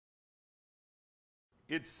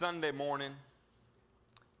It's Sunday morning.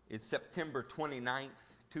 It's September 29th,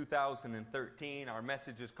 2013. Our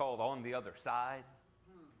message is called On the Other Side.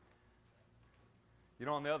 You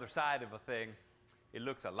know, on the other side of a thing, it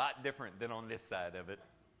looks a lot different than on this side of it.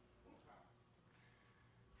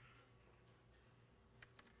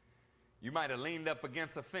 You might have leaned up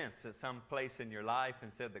against a fence at some place in your life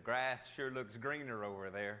and said, the grass sure looks greener over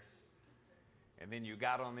there. And then you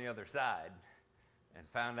got on the other side and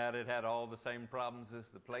found out it had all the same problems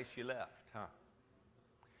as the place you left, huh?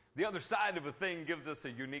 The other side of a thing gives us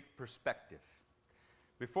a unique perspective.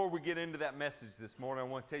 Before we get into that message this morning, I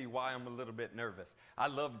want to tell you why I'm a little bit nervous. I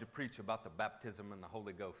love to preach about the baptism in the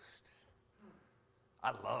Holy Ghost.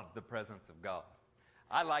 I love the presence of God.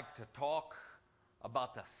 I like to talk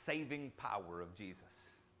about the saving power of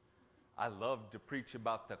Jesus. I love to preach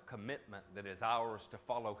about the commitment that is ours to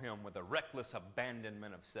follow Him with a reckless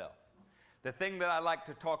abandonment of self. The thing that I like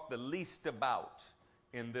to talk the least about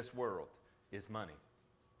in this world is money.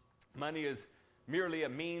 Money is merely a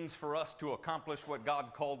means for us to accomplish what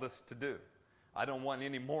God called us to do. I don't want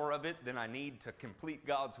any more of it than I need to complete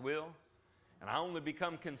God's will. And I only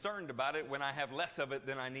become concerned about it when I have less of it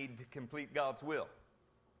than I need to complete God's will.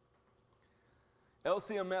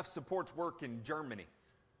 LCMF supports work in Germany,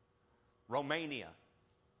 Romania,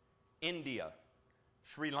 India,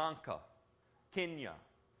 Sri Lanka, Kenya,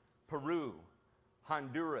 Peru,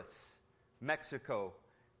 Honduras, Mexico,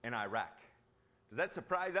 and Iraq. Does that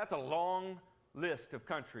surprise? That's a long list of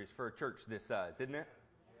countries for a church this size, isn't it?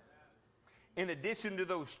 In addition to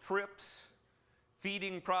those trips,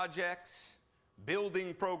 feeding projects,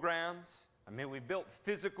 building programs, we built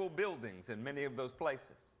physical buildings in many of those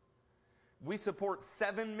places. We support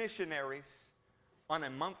 7 missionaries on a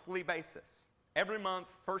monthly basis. Every month,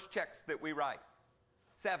 first checks that we write.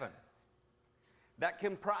 7. That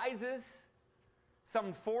comprises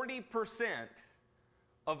some 40%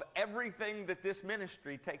 of everything that this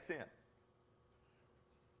ministry takes in.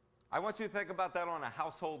 I want you to think about that on a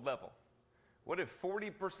household level. What if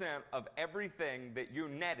 40% of everything that you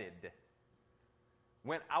netted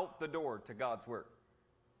went out the door to God's work?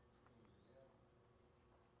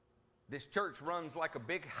 This church runs like a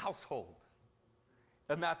big household,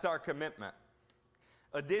 and that's our commitment.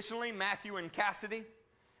 Additionally, Matthew and Cassidy,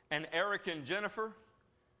 and Eric and Jennifer,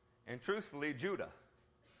 and truthfully, Judah,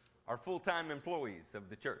 are full-time employees of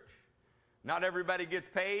the church. Not everybody gets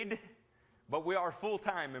paid, but we are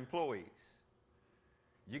full-time employees.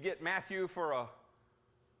 You get Matthew for a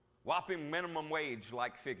whopping minimum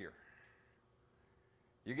wage-like figure.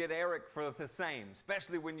 You get Eric for the same,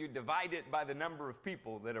 especially when you divide it by the number of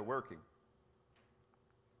people that are working.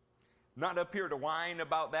 Not up here to whine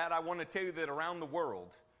about that. I want to tell you that around the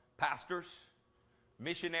world, pastors,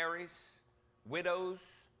 missionaries,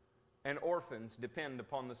 widows, and orphans depend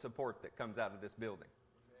upon the support that comes out of this building.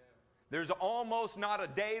 There's almost not a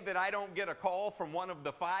day that I don't get a call from one of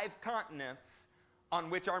the 5 continents on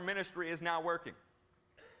which our ministry is now working.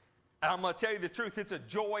 And I'm going to tell you the truth, it's a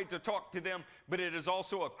joy to talk to them, but it is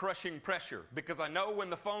also a crushing pressure because I know when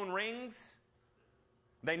the phone rings,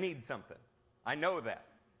 they need something. I know that.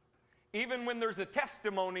 Even when there's a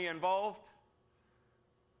testimony involved,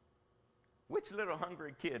 which little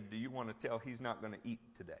hungry kid do you want to tell he's not going to eat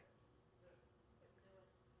today?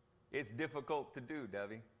 It's difficult to do,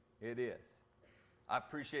 Debbie. It is. I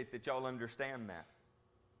appreciate that y'all understand that.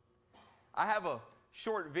 I have a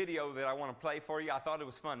short video that I want to play for you. I thought it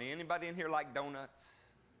was funny. Anybody in here like donuts?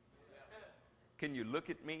 Can you look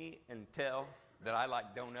at me and tell that I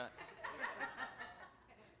like donuts?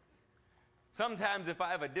 Sometimes if I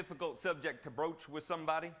have a difficult subject to broach with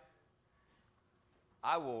somebody,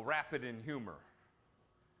 I will wrap it in humor.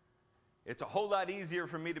 It's a whole lot easier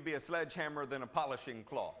for me to be a sledgehammer than a polishing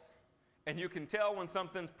cloth. And you can tell when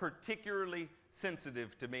something's particularly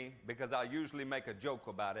sensitive to me because I usually make a joke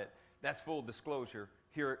about it. That's full disclosure.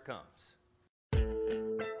 Here it comes.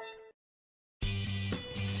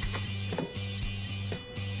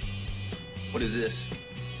 What is this?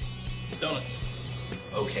 Donuts.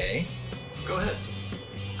 Okay. Go ahead.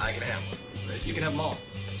 I can have one. You can have them all.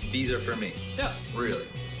 These are for me. Yeah. Really?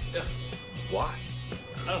 Yeah. Why?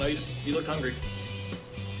 I don't know. You look hungry.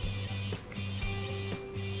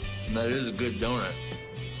 That is a good donut.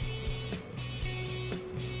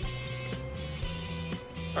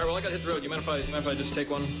 All right. Well, I gotta hit the road. You mind if I just take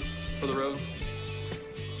one for the road?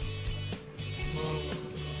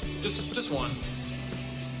 Just one.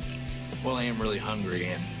 Well, I am really hungry,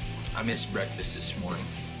 and I missed breakfast this morning.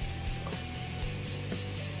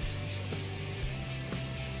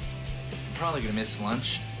 I'm probably gonna miss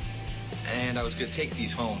lunch, and I was gonna take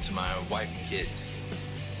these home to my wife and kids.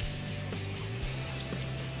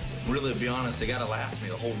 Really, to be honest, they gotta last me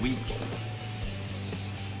the whole week.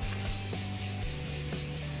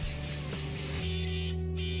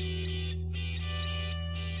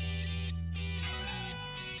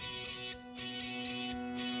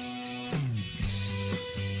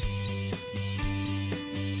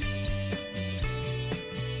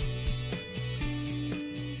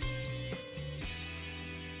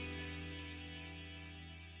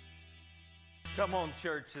 Come on,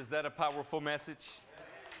 church. Is that a powerful message?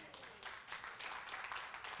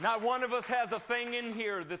 Not one of us has a thing in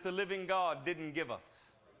here that the living God didn't give us.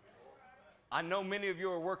 I know many of you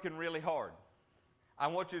are working really hard. I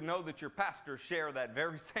want you to know that your pastors share that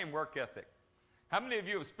very same work ethic. How many of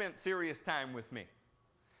you have spent serious time with me?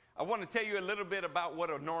 I want to tell you a little bit about what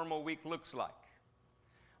a normal week looks like.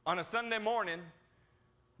 On a Sunday morning,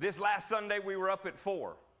 this last Sunday we were up at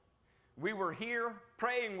 4. We were here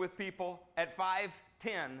praying with people at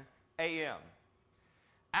 5:10 a.m.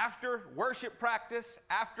 After worship practice,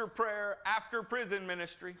 after prayer, after prison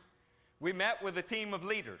ministry, we met with a team of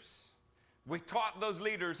leaders. We taught those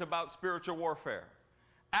leaders about spiritual warfare.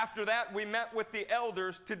 After that, we met with the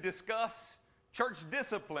elders to discuss church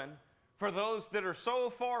discipline for those that are so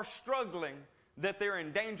far struggling that they're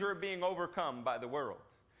in danger of being overcome by the world.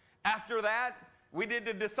 After that, we did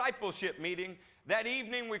a discipleship meeting. That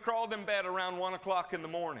evening, we crawled in bed around 1 o'clock in the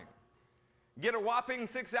morning. Get a whopping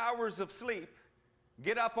 6 hours of sleep,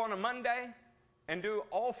 get up on a Monday, and do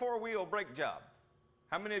all four-wheel brake job.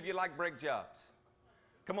 How many of you like brake jobs?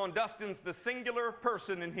 Come on, Dustin's the singular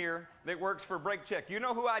person in here that works for Brake Check. You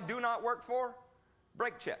know who I do not work for?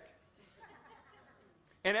 Brake Check.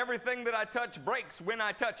 And everything that I touch breaks when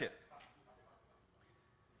I touch it.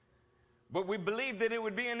 But we believed that it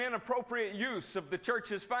would be an inappropriate use of the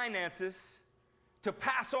church's finances to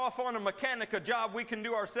pass off on a mechanic a job we can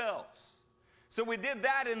do ourselves. So we did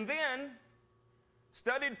that and then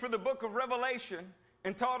studied for the book of Revelation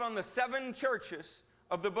and taught on the 7 churches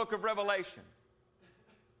of the book of Revelation.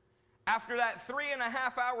 After that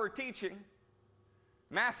 3.5-hour teaching,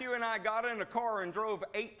 Matthew and I got in a car and drove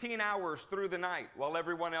 18 hours through the night while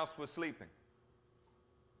everyone else was sleeping.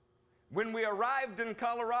 When we arrived in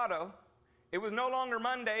Colorado, it was no longer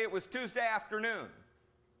Monday, it was Tuesday afternoon.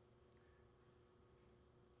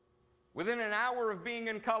 Within an hour of being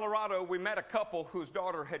in Colorado, we met a couple whose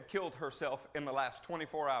daughter had killed herself in the last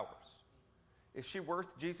 24 hours. Is she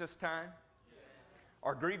worth Jesus' time? Yes.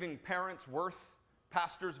 Are grieving parents worth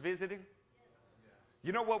pastors visiting? Yes.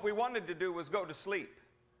 You know, what we wanted to do was go to sleep.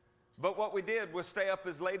 But what we did was stay up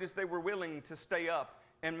as late as they were willing to stay up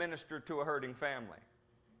and minister to a hurting family.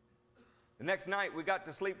 The next night, we got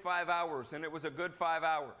to sleep 5 hours, and it was a good 5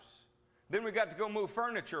 hours. Then we got to go move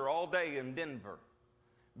furniture all day in Denver,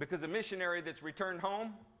 because a missionary that's returned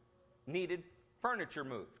home needed furniture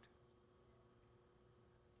moved.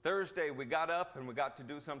 Thursday, we got up and we got to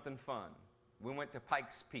do something fun. We went to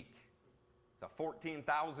Pikes Peak. It's a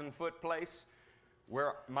 14,000-foot place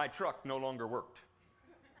where my truck no longer worked.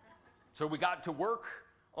 So we got to work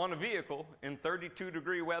on a vehicle in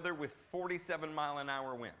 32-degree weather with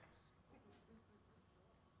 47-mile-an-hour winds.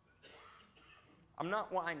 I'm not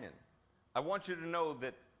whining. I want you to know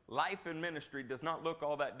that life in ministry does not look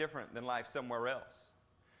all that different than life somewhere else.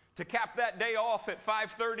 To cap that day off at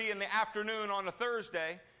 5:30 in the afternoon on a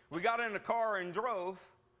Thursday, we got in a car and drove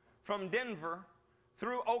from Denver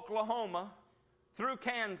through Oklahoma, through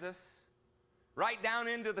Kansas, right down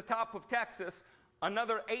into the top of Texas,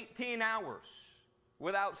 another 18 hours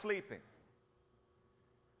without sleeping.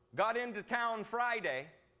 Got into town Friday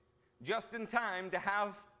just in time to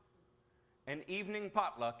have an evening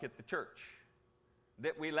potluck at the church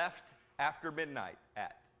that we left after midnight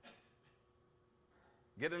at.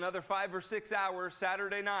 Get another 5 or 6 hours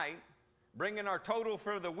Saturday night, bringing our total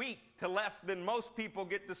for the week to less than most people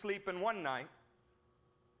get to sleep in one night.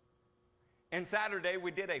 And Saturday, we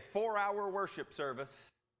did a 4-hour worship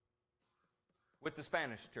service with the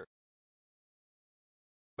Spanish church.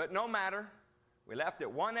 But no matter, we left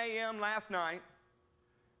at 1 a.m. last night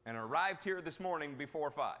and arrived here this morning before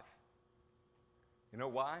 5. You know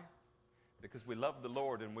why? Because we love the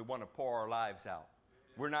Lord and we want to pour our lives out.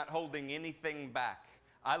 We're not holding anything back.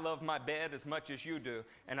 I love my bed as much as you do,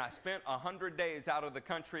 and I spent 100 days out of the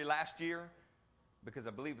country last year because I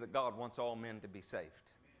believe that God wants all men to be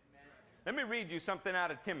saved. Let me read you something out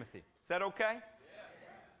of Timothy. Is that okay?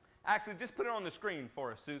 Actually, just put it on the screen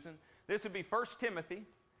for us, Susan. This would be 1 Timothy. It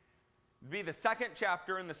would be the 2nd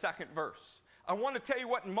chapter and the 2nd verse. I want to tell you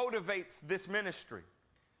what motivates this ministry.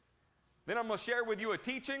 Then I'm going to share with you a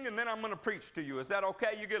teaching, and then I'm going to preach to you. Is that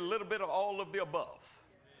okay? You get a little bit of all of the above.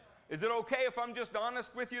 Is it okay if I'm just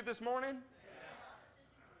honest with you this morning?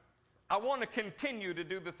 I want to continue to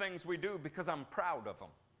do the things we do because I'm proud of them.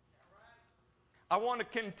 I want to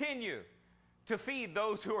continue to feed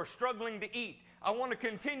those who are struggling to eat. I want to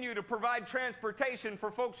continue to provide transportation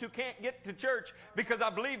for folks who can't get to church because I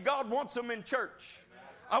believe God wants them in church.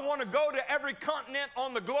 I want to go to every continent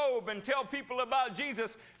on the globe and tell people about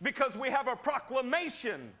Jesus because we have a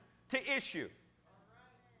proclamation to issue.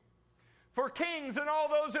 For kings and all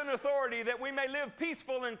those in authority, that we may live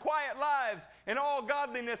peaceful and quiet lives in all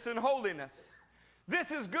godliness and holiness.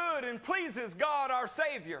 This is good and pleases God our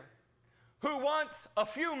Savior, who wants a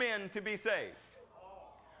few men to be saved,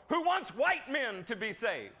 who wants white men to be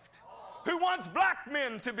saved, who wants black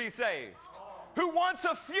men to be saved, who wants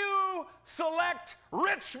a few select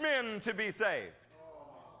rich men to be saved.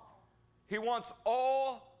 He wants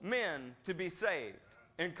all men to be saved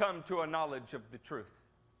and come to a knowledge of the truth.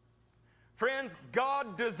 Friends,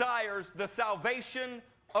 God desires the salvation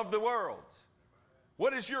of the world.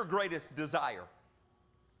 What is your greatest desire?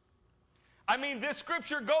 I mean, this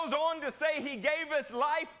scripture goes on to say He gave us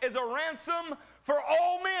life as a ransom for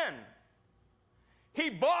all men. He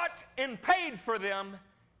bought and paid for them,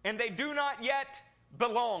 and they do not yet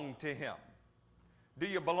belong to Him. Do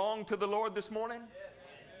you belong to the Lord this morning? Yes.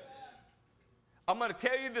 I'm going to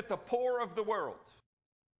tell you that the poor of the world,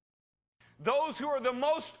 those who are the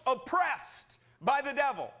most oppressed by the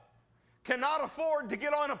devil, cannot afford to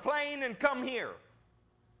get on a plane and come here.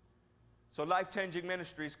 So Life-Changing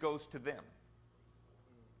Ministries goes to them.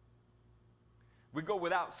 We go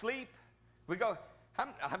without sleep. We go, I'm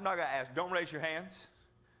not going to ask, don't raise your hands.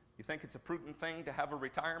 You think it's a prudent thing to have a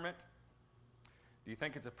retirement? Do you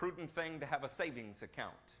think it's a prudent thing to have a savings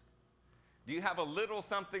account? Do you have a little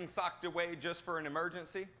something socked away just for an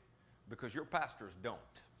emergency? Because your pastors don't.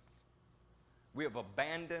 We have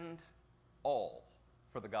abandoned all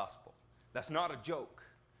for the gospel. That's not a joke.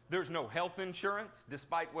 There's no health insurance,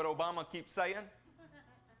 despite what Obama keeps saying.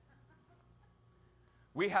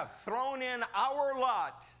 We have thrown in our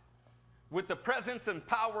lot with the presence and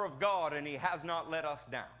power of God, and He has not let us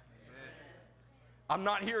down. Amen. I'm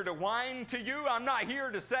not here to whine to you. I'm not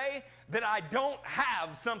here to say that I don't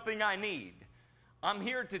have something I need. I'm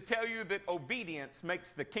here to tell you that obedience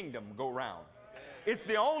makes the kingdom go round. It's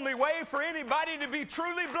the only way for anybody to be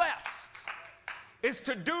truly blessed, is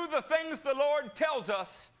to do the things the Lord tells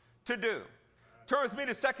us to do. Turn with me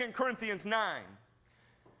to 2 Corinthians 9.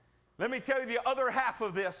 Let me tell you the other half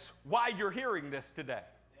of this, why you're hearing this today.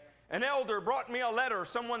 An elder brought me a letter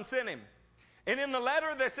someone sent him. And in the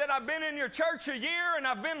letter they said, I've been in your church a year and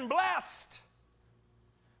I've been blessed.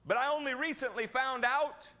 But I only recently found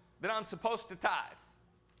out that I'm supposed to tithe.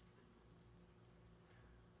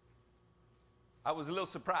 I was a little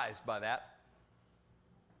surprised by that.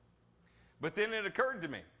 But then it occurred to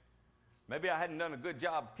me, maybe I hadn't done a good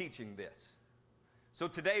job teaching this. So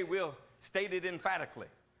today we'll state it emphatically.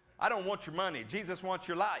 I don't want your money. Jesus wants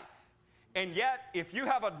your life. And yet, if you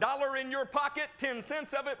have $1 in your pocket, 10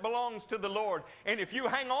 cents of it belongs to the Lord. And if you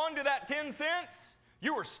hang on to that 10 cents,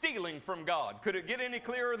 you are stealing from God. Could it get any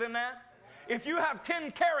clearer than that? If you have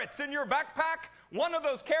 10 carrots in your backpack, one of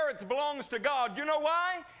those carrots belongs to God. You know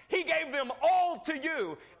why? He gave them all to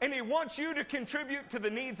you, and He wants you to contribute to the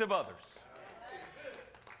needs of others.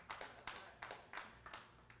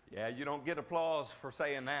 Yeah, you don't get applause for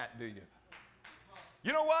saying that, do you?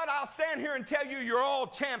 You know what? I'll stand here and tell you you're all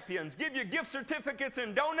champions, give you gift certificates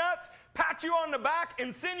and donuts, pat you on the back,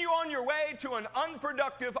 and send you on your way to an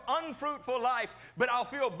unproductive, unfruitful life. But I'll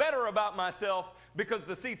feel better about myself because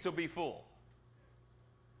the seats will be full.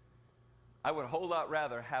 I would a whole lot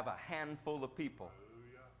rather have a handful of people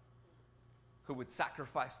who would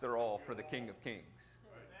sacrifice their all for the King of Kings.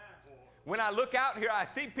 When I look out here, I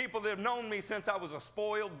see people that have known me since I was a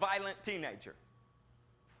spoiled, violent teenager.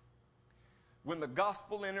 When the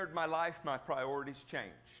gospel entered my life, my priorities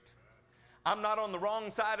changed. I'm not on the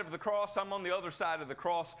wrong side of the cross. I'm on the other side of the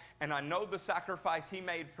cross, and I know the sacrifice He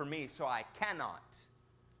made for me, so I cannot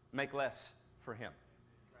make less for Him.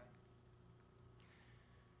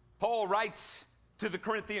 Paul writes to the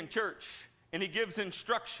Corinthian church, and he gives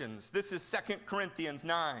instructions. This is 2 Corinthians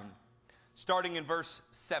 9, starting in verse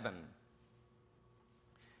 7.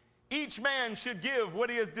 Each man should give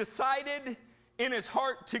what he has decided in his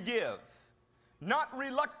heart to give, not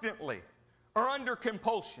reluctantly or under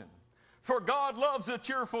compulsion. For God loves a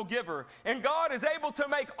cheerful giver, and God is able to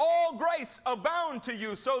make all grace abound to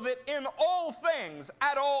you, so that in all things,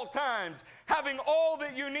 at all times, having all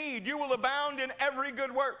that you need, you will abound in every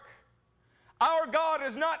good work. Our God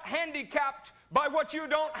is not handicapped by what you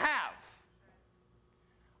don't have.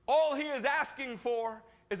 All He is asking for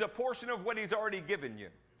is a portion of what He's already given you.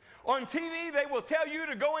 On TV, they will tell you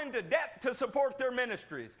to go into debt to support their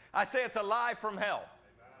ministries. I say it's a lie from hell.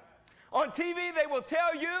 On TV, they will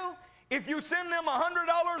tell you if you send them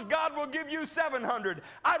 $100, God will give you $700.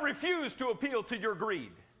 I refuse to appeal to your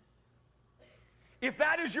greed. If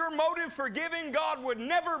that is your motive for giving, God would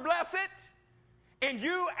never bless it, and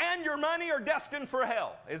you and your money are destined for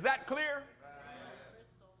hell. Is that clear?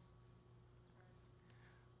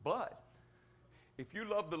 But if you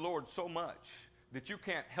love the Lord so much that you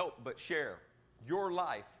can't help but share your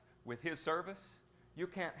life with His service, you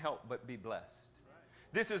can't help but be blessed.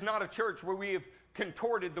 This is not a church where we have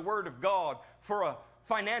contorted the Word of God for a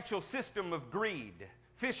financial system of greed,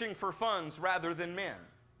 fishing for funds rather than men.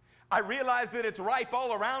 I realize that it's ripe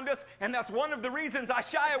all around us, and that's one of the reasons I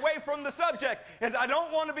shy away from the subject, is I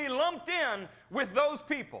don't want to be lumped in with those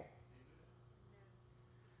people.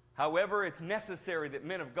 However, it's necessary that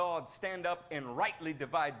men of God stand up and rightly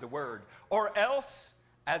divide the Word, or else,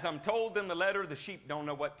 as I'm told in the letter, the sheep don't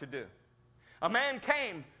know what to do. A man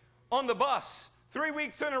came on the bus 3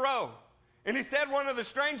 weeks in a row, and he said one of the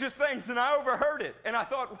strangest things, and I overheard it, and I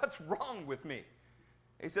thought, what's wrong with me?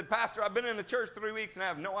 He said, Pastor, I've been in the church 3 weeks, and I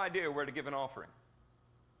have no idea where to give an offering.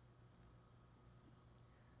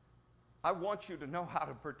 I want you to know how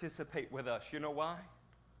to participate with us. You know why?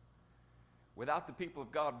 Without the people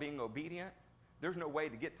of God being obedient, there's no way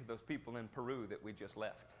to get to those people in Peru that we just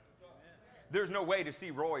left. There's no way to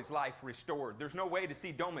see Roy's life restored. There's no way to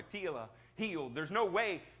see Domitila healed. There's no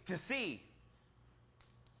way to see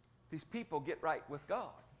these people get right with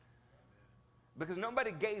God. Because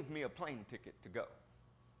nobody gave me a plane ticket to go.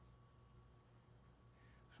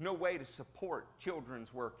 There's no way to support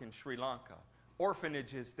children's work in Sri Lanka,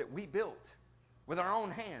 orphanages that we built with our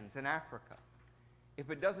own hands in Africa, if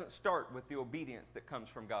it doesn't start with the obedience that comes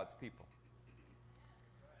from God's people.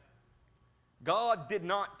 God did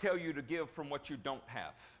not tell you to give from what you don't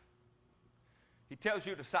have. He tells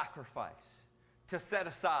you to sacrifice, to set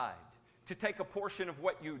aside, to take a portion of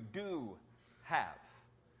what you do have.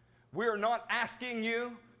 We're not asking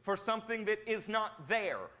you for something that is not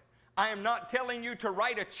there. I am not telling you to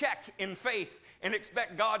write a check in faith and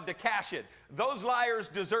expect God to cash it. Those liars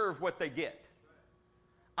deserve what they get.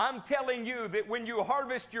 I'm telling you that when you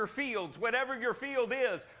harvest your fields, whatever your field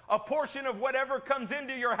is, a portion of whatever comes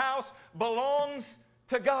into your house belongs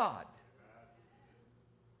to God.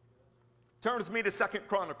 Turn with me to 2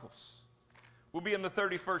 Chronicles. We'll be in the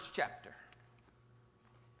 31st chapter.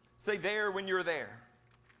 Say there when you're there.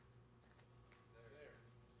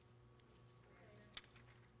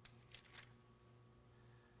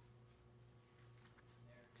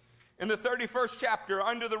 In the 31st chapter,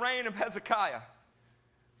 under the reign of Hezekiah,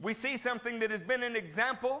 we see something that has been an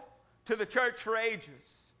example to the church for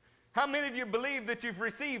ages. How many of you believe that you've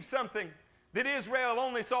received something that Israel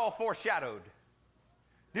only saw foreshadowed?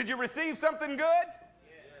 Did you receive something good?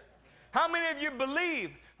 Yes. How many of you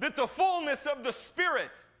believe that the fullness of the Spirit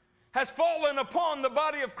has fallen upon the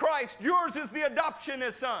body of Christ? Yours is the adoption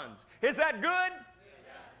as sons. Is that good?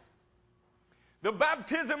 Yes. The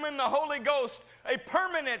baptism in the Holy Ghost, a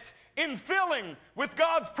permanent infilling with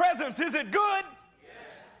God's presence. Is it good?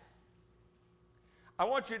 I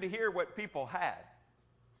want you to hear what people had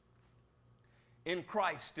in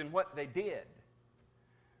Christ and what they did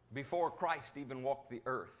before Christ even walked the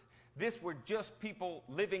earth. This were just people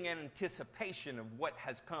living in anticipation of what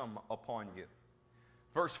has come upon you.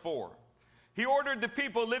 Verse 4. He ordered the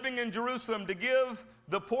people living in Jerusalem to give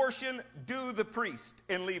the portion due the priest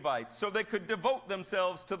and Levites so they could devote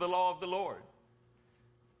themselves to the law of the Lord.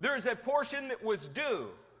 There is a portion that was due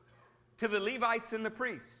to the Levites and the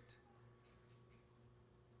priests.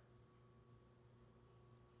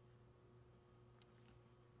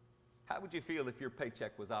 How would you feel if your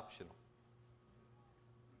paycheck was optional?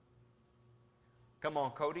 Come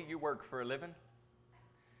on, Cody, you work for a living.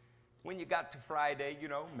 When you got to Friday,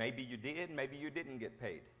 maybe you did, maybe you didn't get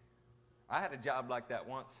paid. I had a job like that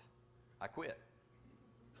once. I quit.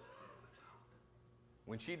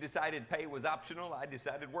 When she decided pay was optional, I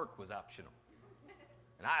decided work was optional.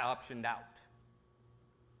 And I optioned out.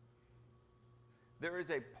 There is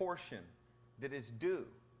a portion that is due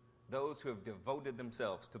those who have devoted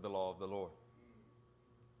themselves to the law of the Lord.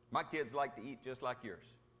 My kids like to eat just like yours.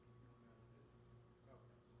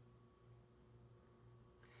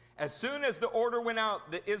 As soon as the order went out,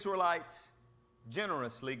 the Israelites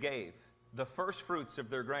generously gave the first fruits of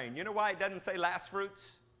their grain. You know why it doesn't say last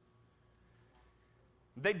fruits?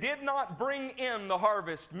 They did not bring in the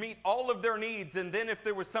harvest, meet all of their needs, and then if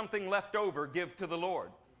there was something left over, give to the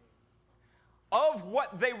Lord. Of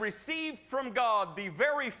what they received from God, the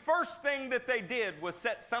very first thing that they did was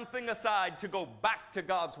set something aside to go back to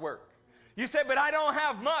God's work. You say, but I don't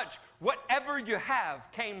have much. Whatever you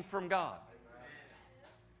have came from God.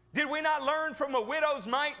 Did we not learn from a widow's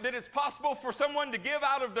mite that it's possible for someone to give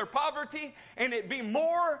out of their poverty and it be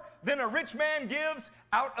more than a rich man gives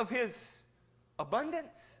out of his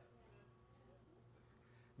abundance?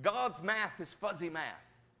 God's math is fuzzy math.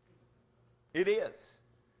 It is.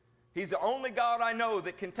 He's the only God I know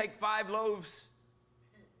that can take 5 loaves,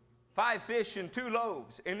 5 fish and 2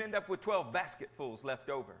 loaves and end up with 12 basketfuls left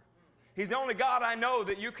over. He's the only God I know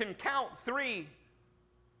that you can count 3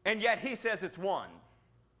 and yet he says it's 1.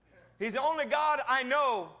 He's the only God I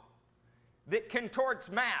know that contorts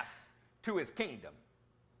math to his kingdom.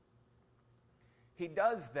 He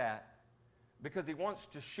does that because he wants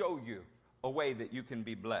to show you a way that you can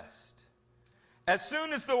be blessed. As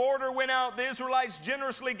soon as the order went out, the Israelites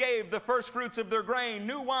generously gave the first fruits of their grain,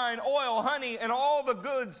 new wine, oil, honey, and all the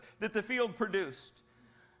goods that the field produced.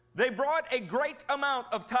 They brought a great amount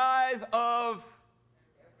of tithe of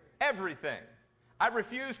everything. I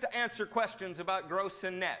refuse to answer questions about gross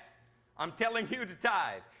and net. I'm telling you to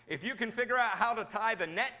tithe. If you can figure out how to tithe a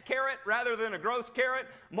net carrot rather than a gross carrot,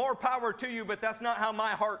 more power to you, but that's not how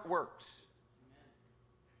my heart works.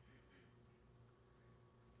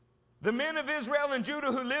 The men of Israel and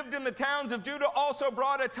Judah who lived in the towns of Judah also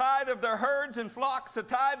brought a tithe of their herds and flocks, a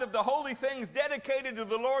tithe of the holy things dedicated to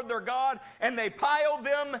the Lord their God, and they piled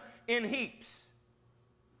them in heaps.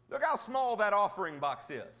 Look how small that offering box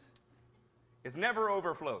is. It's never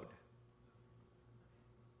overflowed.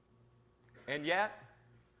 And yet,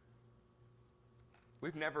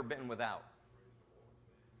 we've never been without.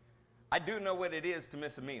 I do know what it is to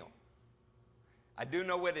miss a meal. I do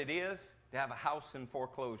know what it is to have a house in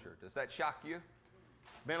foreclosure. Does that shock you?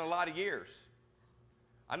 It's been a lot of years.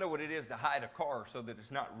 I know what it is to hide a car so that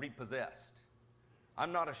it's not repossessed.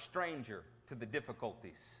 I'm not a stranger to the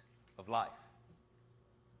difficulties of life.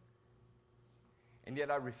 And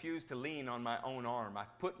yet I refuse to lean on my own arm. I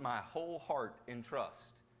put my whole heart in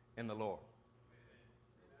trust in the Lord.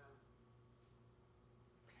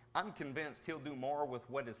 I'm convinced he'll do more with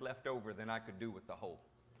what is left over than I could do with the whole.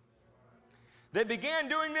 They began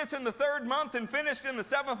doing this in the 3rd month and finished in the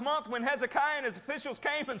 7th month when Hezekiah and his officials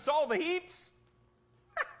came and saw the heaps.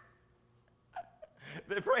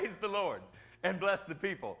 They praised the Lord and blessed the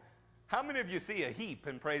people. How many of you see a heap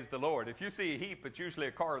and praise the Lord? If you see a heap, it's usually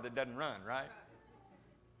a car that doesn't run, right?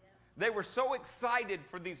 They were so excited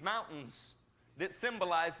for these mountains that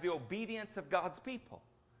symbolize the obedience of God's people.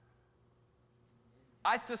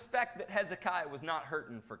 I suspect that Hezekiah was not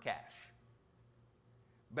hurting for cash.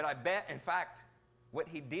 But I bet, in fact, what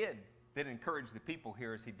he did that encouraged the people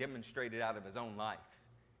here is he demonstrated out of his own life,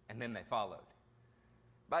 and then they followed.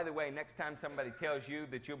 By the way, next time somebody tells you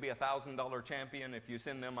that you'll be a $1,000 champion if you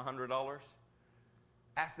send them $100,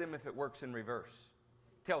 ask them if it works in reverse.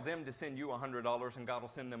 Tell them to send you $100 and God will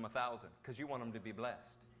send them 1,000 because you want them to be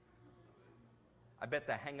blessed. I bet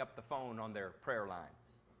they hang up the phone on their prayer line.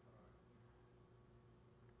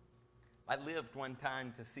 I lived one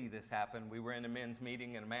time to see this happen. We were in a men's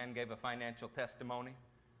meeting and a man gave a financial testimony.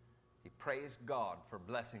 He praised God for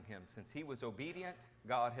blessing him. Since he was obedient,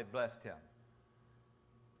 God had blessed him.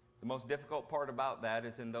 The most difficult part about that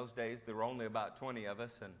is in those days there were only about 20 of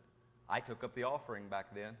us, and I took up the offering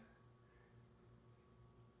back then. I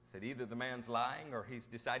said either the man's lying or he's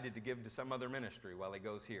decided to give to some other ministry while he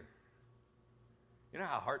goes here. You know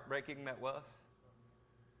how heartbreaking that was?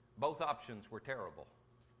 Both options were terrible.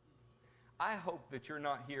 I hope that you're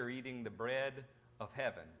not here eating the bread of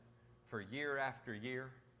heaven for year after year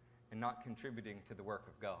and not contributing to the work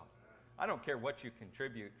of God. I don't care what you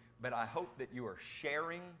contribute, but I hope that you are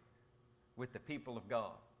sharing with the people of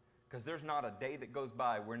God. Because there's not a day that goes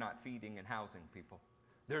by we're not feeding and housing people.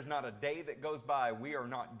 There's not a day that goes by we are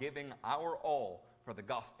not giving our all for the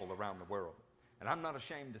gospel around the world. And I'm not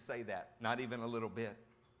ashamed to say that, not even a little bit.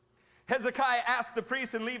 Hezekiah asked the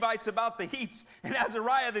priests and Levites about the heaps, and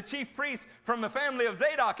Azariah, the chief priest from the family of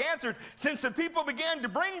Zadok, answered, since the people began to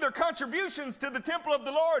bring their contributions to the temple of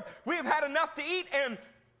the Lord, we have had enough to eat and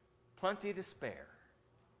plenty to spare.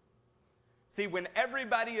 See, when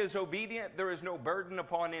everybody is obedient, there is no burden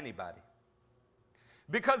upon anybody.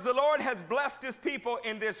 Because the Lord has blessed his people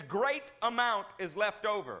and this great amount is left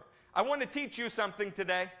over. I want to teach you something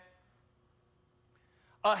today.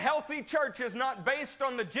 A healthy church is not based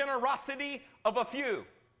on the generosity of a few.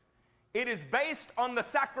 It is based on the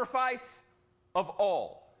sacrifice of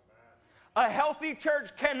all. A healthy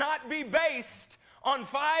church cannot be based on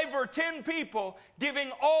 5 or 10 people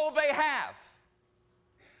giving all they have.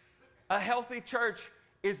 A healthy church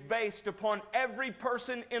is based upon every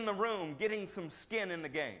person in the room getting some skin in the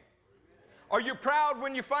game. Are you proud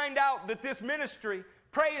when you find out that this ministry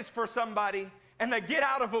prays for somebody and they get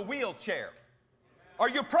out of a wheelchair? Are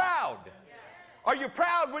you proud? Are you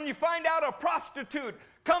proud when you find out a prostitute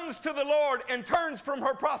comes to the Lord and turns from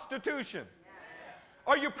her prostitution?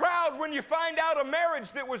 Are you proud when you find out a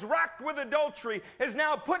marriage that was racked with adultery is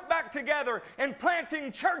now put back together and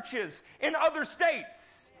planting churches in other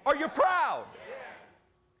states? Are you proud?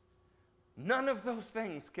 None of those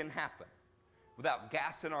things can happen without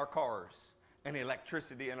gas in our cars and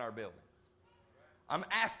electricity in our buildings. I'm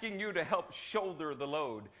asking you to help shoulder the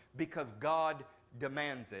load because God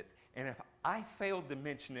demands it. And if I failed to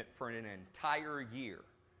mention it for an entire year,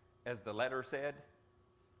 as the letter said,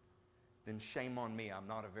 then shame on me. I'm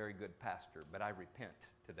not a very good pastor, but I repent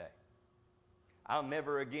today. I'll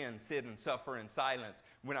never again sit and suffer in silence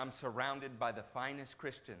when I'm surrounded by the finest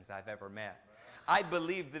Christians I've ever met. I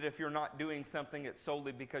believe that if you're not doing something, it's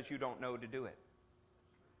solely because you don't know to do it.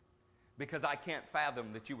 Because I can't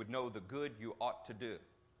fathom that you would know the good you ought to do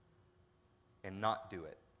and not do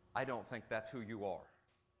it. I don't think that's who you are.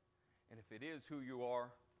 And if it is who you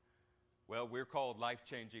are, well, we're called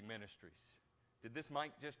Life-Changing Ministries. Did this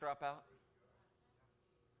mic just drop out?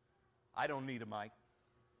 I don't need a mic.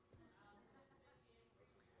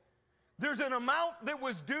 There's an amount that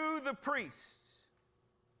was due the priests.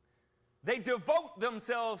 They devote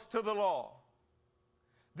themselves to the law.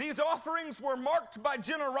 These offerings were marked by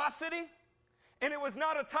generosity, and it was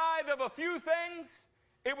not a tithe of a few things,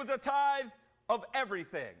 it was a tithe of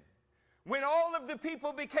everything. When all of the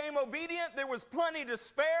people became obedient, there was plenty to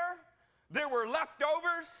spare, there were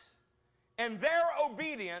leftovers, and their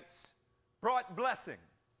obedience brought blessing.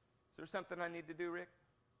 Is there something I need to do, Rick?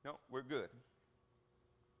 No, we're good.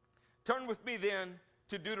 Turn with me then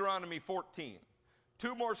to Deuteronomy 14.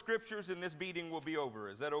 2 more scriptures and this beating will be over.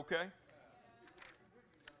 Is that okay?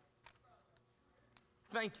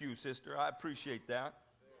 Thank you, sister. I appreciate that.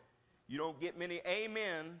 You don't get many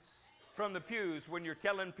amens from the pews when you're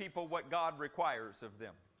telling people what God requires of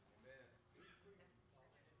them.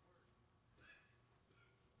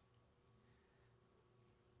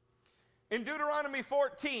 In Deuteronomy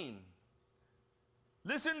 14,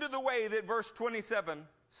 listen to the way that verse 27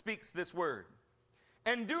 speaks this word.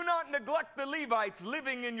 And do not neglect the Levites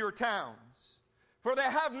living in your towns, for they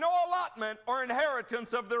have no allotment or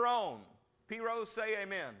inheritance of their own. Piros, say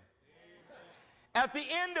amen. Amen. At the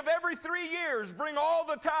end of every 3 years, bring all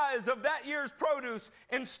the tithes of that year's produce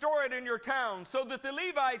and store it in your town, so that the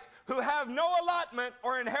Levites who have no allotment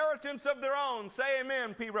or inheritance of their own, say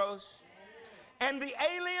amen, Piros. And the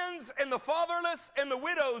aliens and the fatherless and the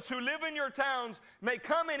widows who live in your towns may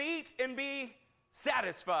come and eat and be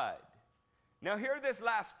satisfied. Now hear this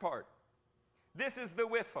last part. This is the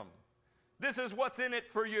whiffum. This is what's in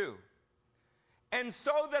it for you. And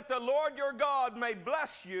so that the Lord your God may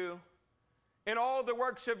bless you in all the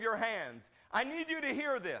works of your hands. I need you to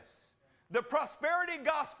hear this. The prosperity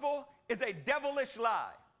gospel is a devilish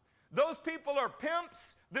lie. Those people are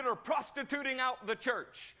pimps that are prostituting out the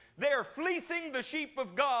church. They are fleecing the sheep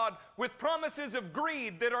of God with promises of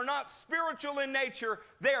greed that are not spiritual in nature.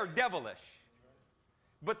 They are devilish.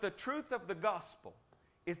 But the truth of the gospel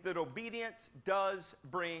is that obedience does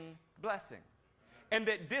bring blessing. And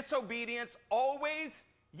that disobedience always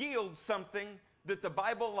yields something that the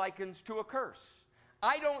Bible likens to a curse.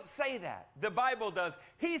 I don't say that. The Bible does.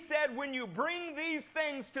 He said, when you bring these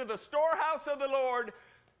things to the storehouse of the Lord,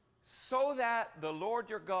 so that the Lord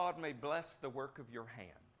your God may bless the work of your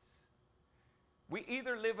hands. We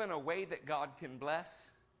either live in a way that God can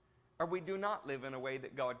bless, or we do not live in a way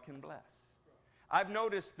that God can bless. I've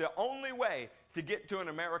noticed the only way to get to an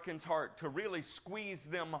American's heart, to really squeeze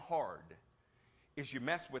them hard, is you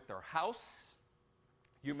mess with their house,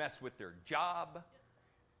 you mess with their job,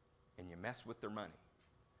 and you mess with their money.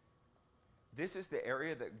 This is the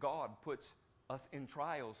area that God puts us in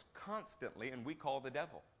trials constantly, and we call the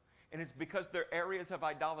devil. And it's because they're areas of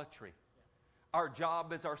idolatry. Our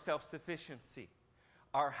job is our self-sufficiency.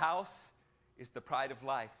 Our house is the pride of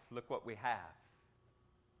life. Look what we have.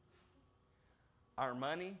 Our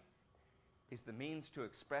money is the means to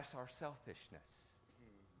express our selfishness.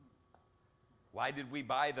 Why did we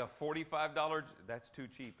buy the $45? That's too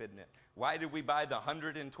cheap, isn't it? Why did we buy the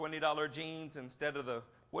 $120 jeans instead of the,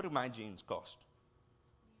 what do my jeans cost?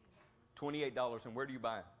 $28. And where do you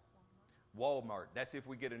buy them? Walmart. That's if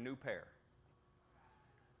we get a new pair.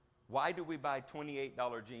 Why do we buy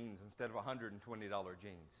 $28 jeans instead of $120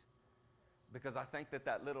 jeans? Because I think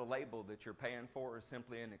that little label that you're paying for is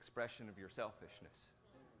simply an expression of your selfishness.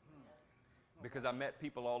 Because I met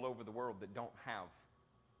people all over the world that don't have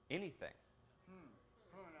anything.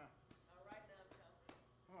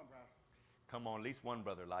 Come on, at least one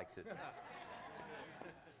brother likes it.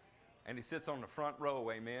 And he sits on the front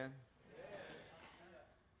row, amen.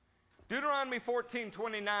 Deuteronomy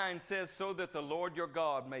 14:29 says, so that the Lord your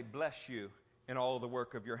God may bless you in all the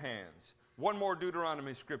work of your hands. One more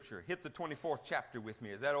Deuteronomy scripture. Hit the 24th chapter with me.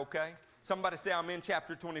 Is that okay? Somebody say, I'm in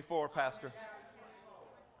chapter 24, Pastor.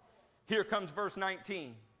 Here comes verse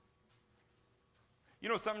 19. You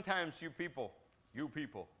know, sometimes you people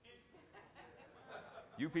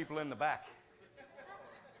in the back,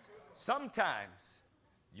 sometimes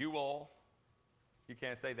you all, you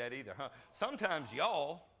can't say that either, huh? Sometimes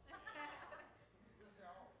y'all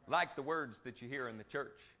like the words that you hear in the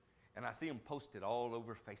church, and I see them posted all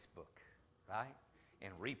over Facebook, right?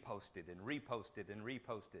 And reposted and reposted and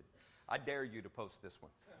reposted. I dare you to post this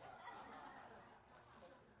one.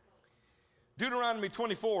 Deuteronomy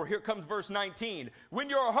 24, here comes verse 19. When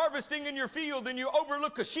you're harvesting in your field and you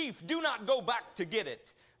overlook a sheaf, do not go back to get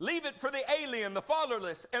it. Leave it for the alien, the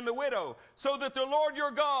fatherless, and the widow, so that the Lord your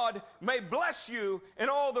God may bless you in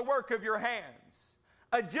all the work of your hands.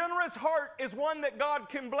 A generous heart is one that God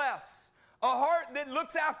can bless. A heart that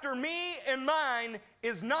looks after me and mine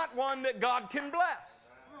is not one that God can bless.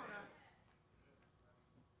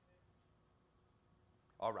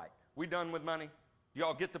 All right, we done with money?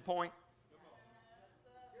 Y'all get the point?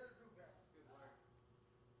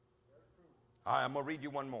 All right, I'm going to read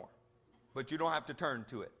you one more, but you don't have to turn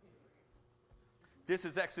to it. This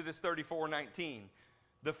is Exodus 34:19.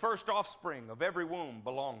 The first offspring of every womb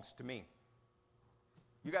belongs to me.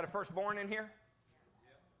 You got a firstborn in here?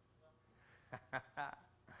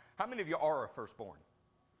 How many of you are a firstborn?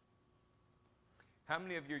 How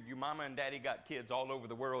many of your mama and daddy got kids all over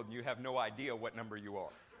the world and you have no idea what number you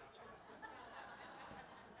are?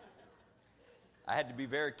 I had to be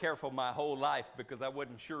very careful my whole life because I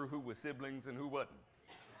wasn't sure who was siblings and who wasn't.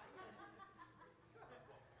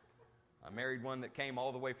 I married one that came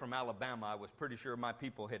all the way from Alabama. I was pretty sure my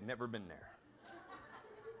people had never been there.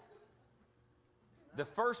 The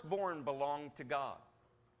firstborn belonged to God.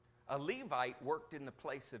 A Levite worked in the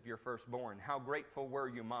place of your firstborn. How grateful were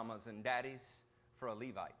you, mamas and daddies, for a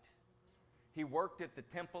Levite? He worked at the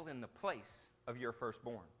temple in the place of your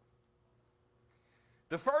firstborn.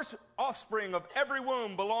 The first offspring of every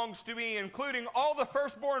womb belongs to me, including all the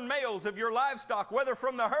firstborn males of your livestock, whether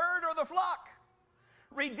from the herd or the flock.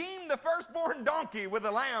 Redeem the firstborn donkey with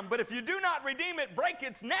a lamb, but if you do not redeem it, break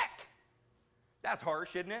its neck. That's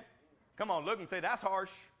harsh, isn't it? Come on, look and say, that's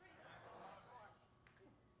harsh.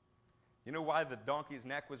 You know why the donkey's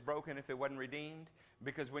neck was broken if it wasn't redeemed?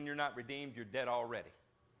 Because when you're not redeemed, you're dead already.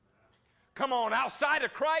 Come on, outside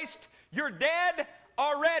of Christ, you're dead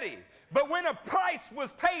already. But when a price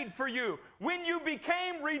was paid for you, when you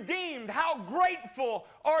became redeemed, how grateful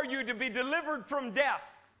are you to be delivered from death?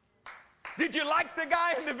 Did you like the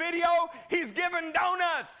guy in the video? He's giving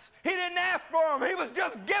donuts. He didn't ask for them. He was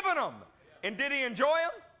just giving them. And did he enjoy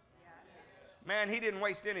them? Man, he didn't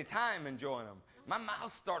waste any time enjoying them. My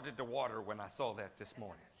mouth started to water when I saw that this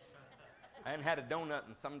morning. I hadn't had a donut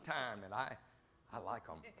in some time, and I like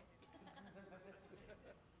them.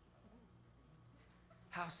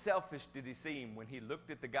 How selfish did he seem when he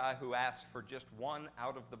looked at the guy who asked for just one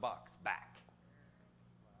out of the box back,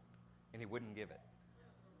 and he wouldn't give it?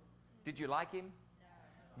 Did you like him? No.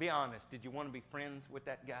 Be honest. Did you want to be friends with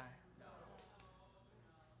that guy? No.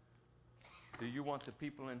 Do you want the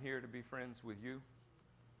people in here to be friends with you?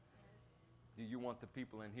 Yes. Do you want the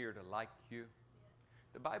people in here to like you? Yes.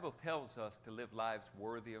 The Bible tells us to live lives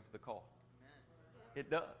worthy of the call. Amen. It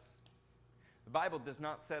does. The Bible does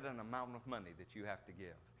not set an amount of money that you have to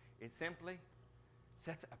give. It simply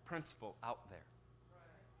sets a principle out there.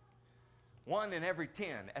 1 in every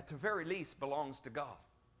 10, at the very least, belongs to God.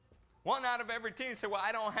 1 out of every 10 say, well,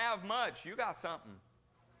 I don't have much. You got something.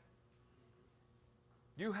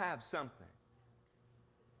 You have something.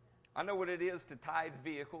 I know what it is to tithe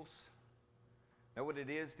vehicles. I know what it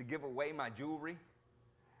is to give away my jewelry.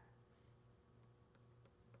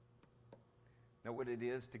 I know what it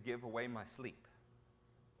is to give away my sleep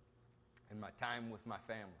and my time with my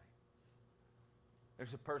family.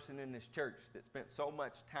 There's a person in this church that spent so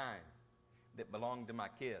much time that belonged to my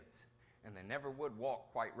kids, and they never would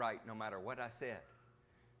walk quite right no matter what I said.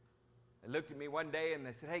 They looked at me one day and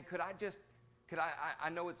they said, hey, I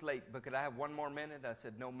know it's late, but could I have one more minute? I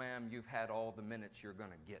said, no, ma'am, you've had all the minutes you're going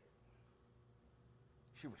to get.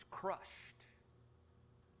 She was crushed.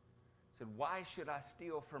 Said, why should I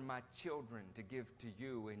steal from my children to give to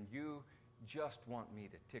you, and you just want me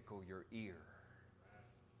to tickle your ear?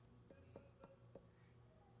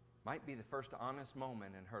 Might be the first honest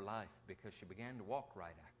moment in her life, because she began to walk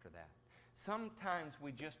right after that. Sometimes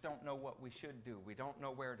we just don't know what we should do. We don't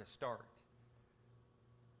know where to start.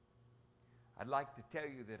 I'd like to tell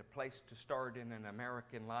you that a place to start in an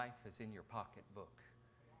American life is in your pocketbook.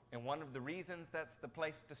 And one of the reasons that's the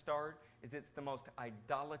place to start is it's the most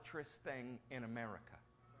idolatrous thing in America.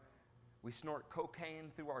 We snort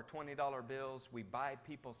cocaine through our $20 bills. We buy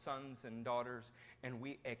people's sons and daughters, and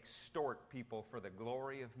we extort people for the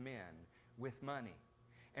glory of men with money.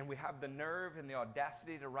 And we have the nerve and the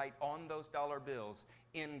audacity to write on those dollar bills,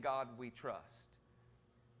 "In God we trust."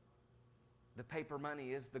 The paper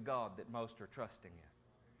money is the God that most are trusting in.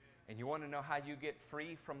 And you want to know how you get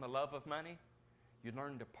free from the love of money? You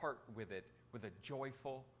learn to part with it with a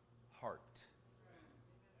joyful heart.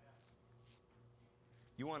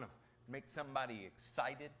 You want to make somebody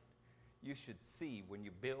excited? You should see when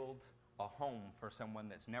you build a home for someone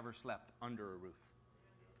that's never slept under a roof.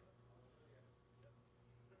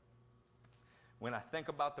 When I think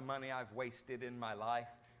about the money I've wasted in my life,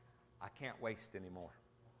 I can't waste anymore.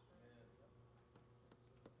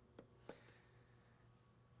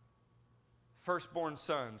 Firstborn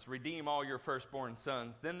sons, redeem all your firstborn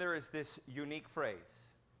sons. Then there is this unique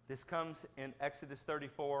phrase. This comes in Exodus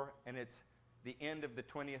 34, and it's the end of the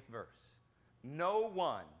 20th verse. No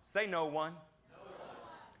one, say no one.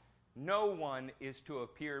 No one is to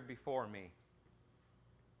appear before me.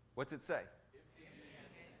 What's it say?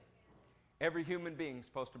 Every human being is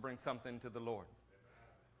supposed to bring something to the Lord.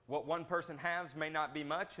 What one person has may not be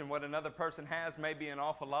much, and what another person has may be an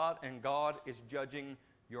awful lot, and God is judging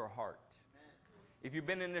your heart. If you've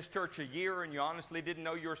been in this church a year and you honestly didn't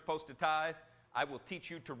know you were supposed to tithe, I will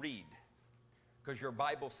teach you to read, because your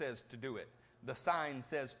Bible says to do it. The sign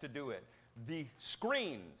says to do it. The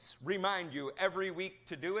screens remind you every week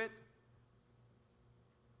to do it,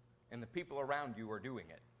 and the people around you are doing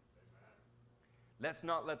it. Let's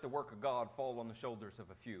not let the work of God fall on the shoulders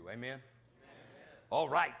of a few. Amen? Amen. All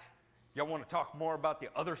right. Y'all want to talk more about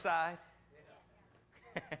the other side?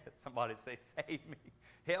 Yeah. Somebody say, save me.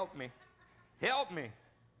 Help me. Help me.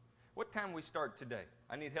 What time we start today?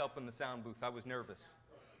 I need help in the sound booth. I was nervous.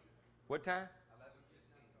 What time?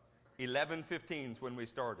 11:15 is when we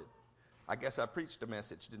started. I guess I preached a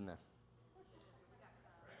message, didn't I?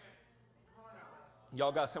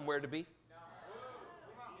 Y'all got somewhere to be?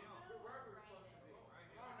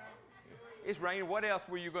 It's raining. What else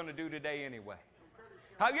were you going to do today anyway?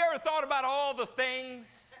 Have you ever thought about all the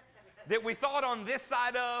things that we thought on this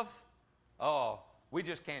side of? Oh, we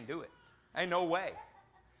just can't do it. Ain't no way.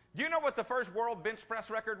 Do you know what the first world bench press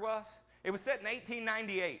record was? It was set in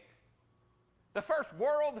 1898. The first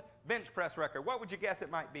world bench press record. What would you guess it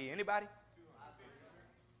might be? Anybody?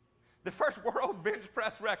 The first world bench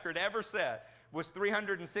press record ever set was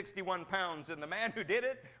 361 pounds, and the man who did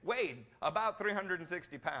it weighed about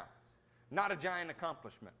 360 pounds. Not a giant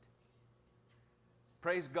accomplishment.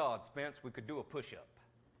 Praise God, Spence, we could do a push-up.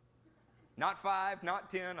 Not 5, not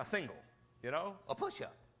 10, a single, a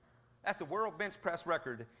push-up. That's the world bench press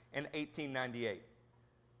record in 1898.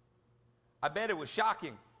 I bet it was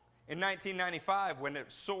shocking in 1995 when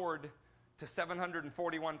it soared to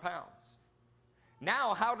 741 pounds.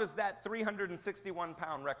 Now, how does that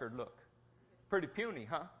 361-pound record look? Pretty puny,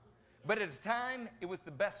 huh? But at the time, it was the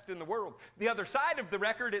best in the world. The other side of the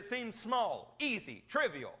record, it seemed small, easy,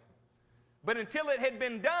 trivial. But until it had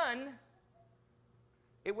been done,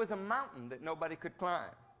 it was a mountain that nobody could climb.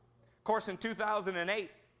 Of course, in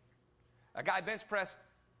 2008, a guy bench pressed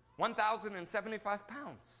 1,075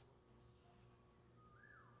 pounds.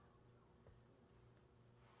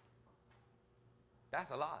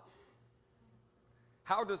 That's a lot.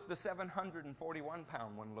 How does the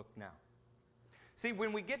 741-pound one look now? See,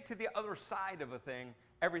 when we get to the other side of a thing,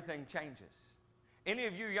 everything changes. Any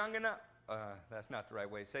of you young enough, that's not the right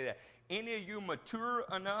way to say that. Any of you mature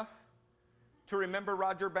enough to remember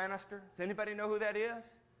Roger Bannister? Does anybody know who that is?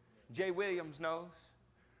 Jay Williams knows.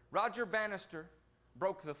 Roger Bannister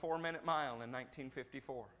broke the 4-minute mile in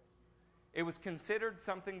 1954. It was considered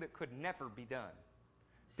something that could never be done.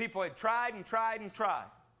 People had tried and tried and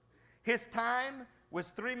tried. His time was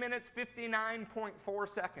 3 minutes, 59.4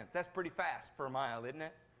 seconds. That's pretty fast for a mile, isn't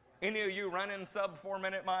it? Any of you running sub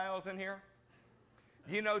 4-minute miles in here?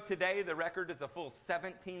 Do you know today the record is a full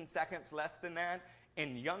 17 seconds less than that?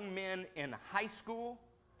 And young men in high school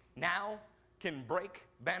now can break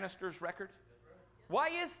Bannister's record? Why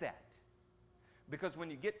is that? Because when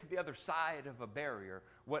you get to the other side of a barrier,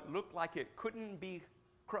 what looked like it couldn't be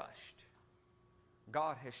crushed,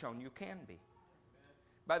 God has shown you can be.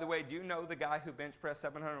 By the way, do you know the guy who bench pressed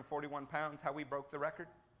 741 pounds, how he broke the record?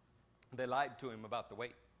 They lied to him about the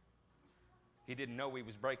weight. He didn't know he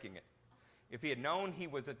was breaking it. If he had known he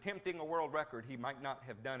was attempting a world record, he might not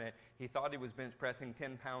have done it. He thought he was bench pressing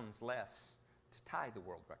 10 pounds less to tie the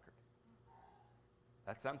world record.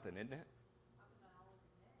 That's something, isn't it?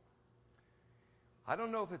 I don't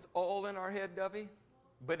know if it's all in our head, Dovey,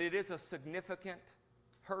 but it is a significant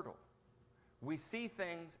hurdle. We see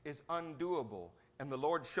things as undoable, and the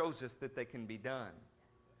Lord shows us that they can be done.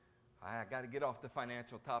 I got to get off the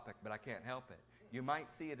financial topic, but I can't help it. You might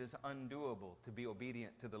see it as undoable to be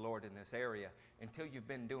obedient to the Lord in this area until you've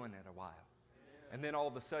been doing it a while. And then all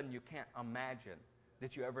of a sudden you can't imagine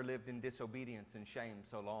that you ever lived in disobedience and shame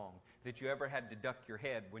so long, that you ever had to duck your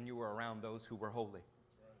head when you were around those who were holy.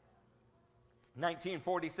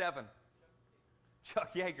 1947,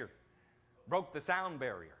 Chuck Yeager broke the sound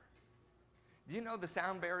barrier. Do you know the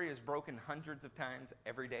sound barrier is broken hundreds of times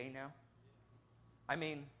every day now? I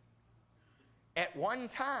mean, at one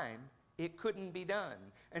time, it couldn't be done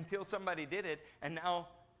until somebody did it, and now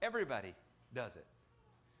everybody does it.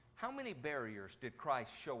 How many barriers did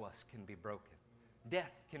Christ show us can be broken?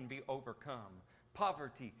 Death can be overcome.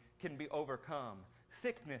 Poverty can be overcome.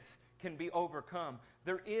 Sickness can be overcome.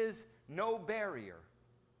 There is no barrier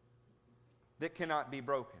that cannot be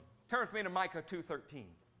broken. Turn with me to Micah 2:13.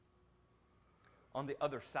 On the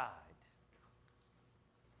other side.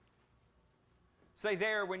 Say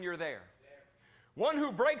there when you're there. One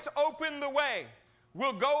who breaks open the way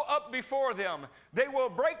will go up before them. They will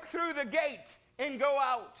break through the gate and go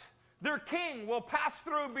out. Their king will pass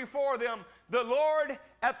through before them, the Lord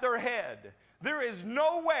at their head. There is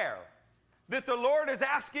nowhere that the Lord is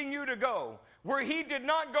asking you to go where He did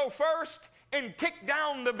not go first and kick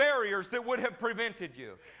down the barriers that would have prevented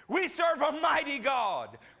you. We serve a mighty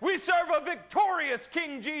God. We serve a victorious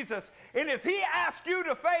King Jesus. And if He asks you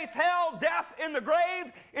to face hell, death, in the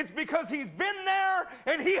grave, it's because He's been there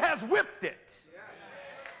and He has whipped it.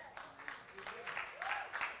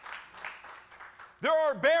 There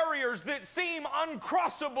are barriers that seem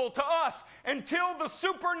uncrossable to us until the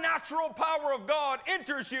supernatural power of God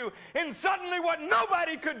enters you, and suddenly what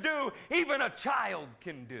nobody could do, even a child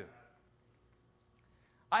can do.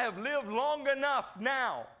 I have lived long enough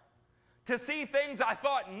now to see things I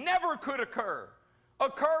thought never could occur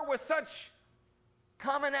with such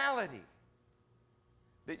commonality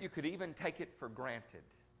that you could even take it for granted.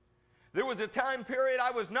 There was a time period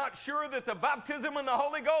I was not sure that the baptism in the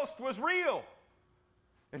Holy Ghost was real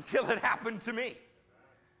until it happened to me.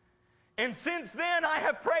 And since then, I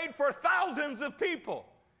have prayed for thousands of people,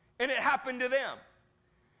 and it happened to them.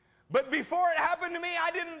 But before it happened to me, I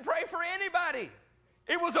didn't pray for anybody.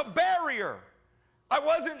 It was a barrier. I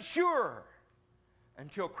wasn't sure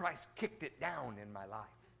until Christ kicked it down in my life.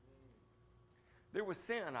 There was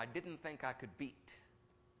sin I didn't think I could beat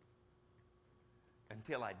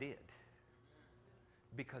until I did,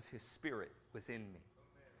 because His Spirit was in me.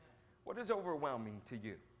 What is overwhelming to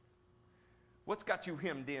you? What's got you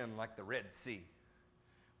hemmed in like the Red Sea?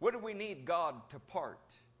 What do we need God to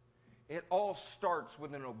part? It all starts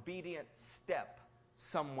with an obedient step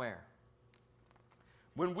somewhere.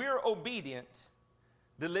 When we're obedient,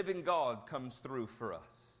 the living God comes through for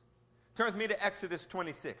us. Turn with me to Exodus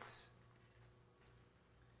 26.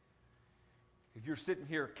 If you're sitting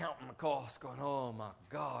here counting the costs, going, oh my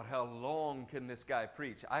God, how long can this guy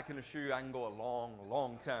preach? I can assure you I can go a long,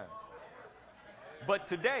 long time. But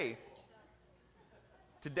today,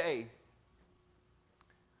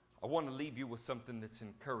 I want to leave you with something that's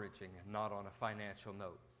encouraging and not on a financial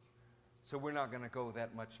note. So we're not going to go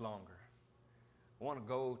that much longer. I want to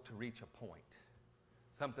go to reach a point.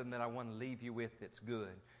 Something that I want to leave you with that's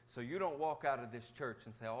good. So you don't walk out of this church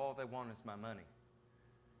and say, all they want is my money.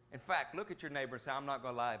 In fact, look at your neighbor and say, I'm not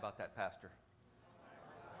going to lie about that, Pastor.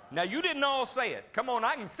 Now, you didn't all say it. Come on,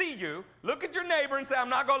 I can see you. Look at your neighbor and say, I'm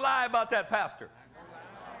not going to lie about that, Pastor.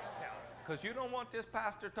 Because you don't want this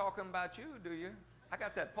pastor talking about you, do you? I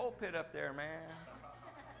got that pulpit up there, man.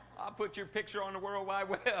 I'll put your picture on the World Wide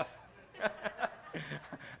Web.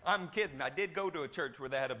 I'm kidding. I did go to a church where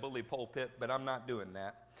they had a bully pulpit, but I'm not doing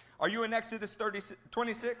that. Are you in Exodus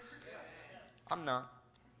 26? I'm not.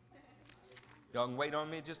 Y'all can wait on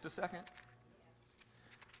me just a second.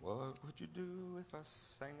 What would you do if I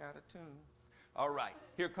sang out of tune? All right,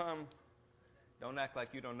 here come, don't act like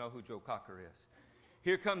you don't know who Joe Cocker is.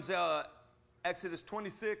 Here comes Exodus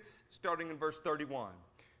 26, starting in verse 31.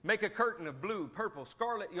 Make a curtain of blue, purple,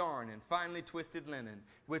 scarlet yarn and finely twisted linen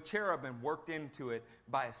with cherubim worked into it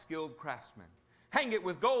by a skilled craftsman. Hang it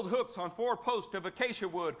with gold hooks on 4 posts of acacia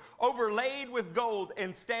wood, overlaid with gold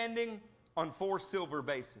and standing on 4 silver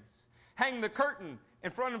bases. Hang the curtain in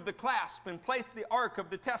front of the clasp and place the ark of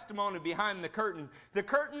the testimony behind the curtain. The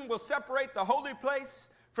curtain will separate the holy place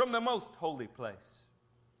from the most holy place.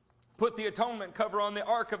 Put the atonement cover on the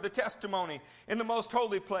ark of the testimony in the most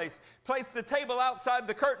holy place. Place the table outside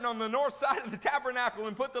the curtain on the north side of the tabernacle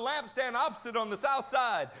and put the lampstand opposite on the south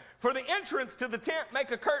side. For the entrance to the tent, make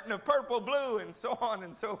a curtain of purple, blue, and so on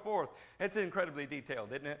and so forth. It's incredibly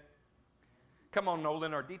detailed, isn't it? Come on,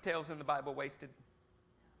 Nolan, are details in the Bible wasted?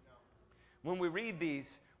 When we read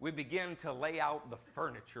these, we begin to lay out the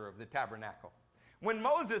furniture of the tabernacle. When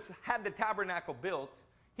Moses had the tabernacle built,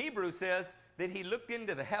 Hebrews says that he looked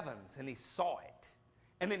into the heavens and he saw it.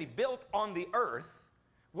 And then he built on the earth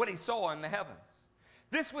what he saw in the heavens.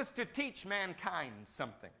 This was to teach mankind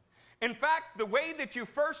something. In fact, the way that you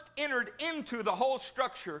first entered into the whole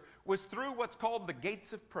structure was through what's called the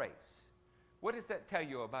gates of praise. What does that tell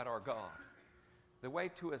you about our God? The way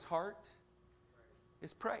to his heart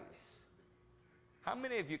is praise. How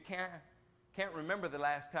many of you can't remember the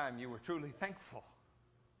last time you were truly thankful?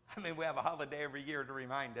 I mean, we have a holiday every year to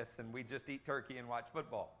remind us, and we just eat turkey and watch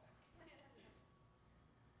football.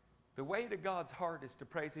 The way to God's heart is to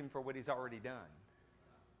praise him for what he's already done.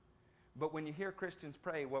 But when you hear Christians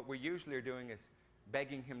pray, what we usually are doing is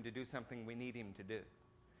begging him to do something we need him to do.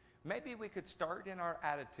 Maybe we could start in our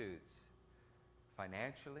attitudes,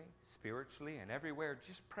 financially, spiritually, and everywhere,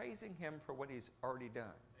 just praising him for what he's already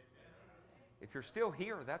done. If you're still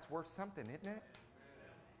here, that's worth something, isn't it?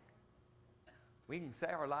 We can say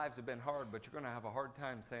our lives have been hard, but you're going to have a hard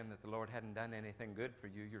time saying that the Lord hadn't done anything good for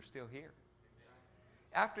you. You're still here.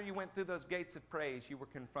 After you went through those gates of praise, you were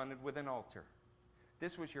confronted with an altar.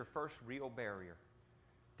 This was your first real barrier.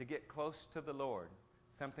 To get close to the Lord,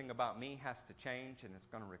 something about me has to change, and it's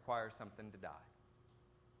going to require something to die.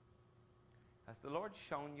 Has the Lord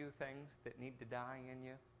shown you things that need to die in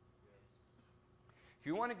you? If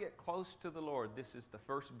you want to get close to the Lord, this is the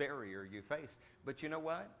first barrier you face. But you know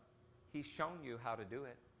what? He's shown you how to do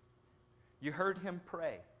it. You heard him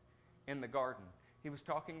pray in the garden. He was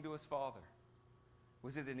talking to his Father.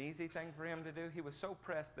 Was it an easy thing for him to do? He was so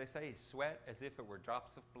pressed, they say he sweat as if it were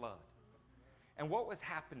drops of blood. And what was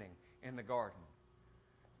happening in the garden?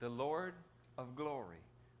 The Lord of glory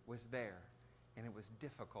was there, and it was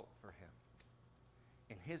difficult for him.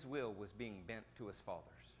 And his will was being bent to his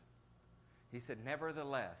Father's. He said,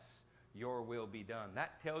 nevertheless, your will be done.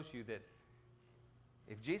 That tells you that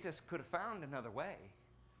if Jesus could have found another way,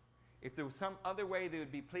 if there was some other way that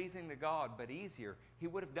would be pleasing to God but easier, he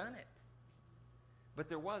would have done it. But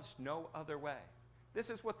there was no other way. This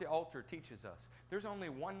is what the altar teaches us. There's only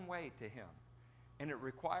one way to him, and it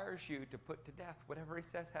requires you to put to death whatever he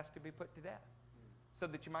says has to be put to death so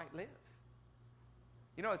that you might live.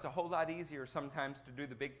 You know, it's a whole lot easier sometimes to do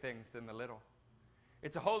the big things than the little.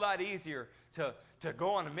 It's a whole lot easier to go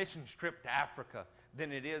on a mission trip to Africa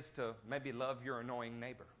than it is to maybe love your annoying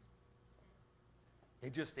neighbor.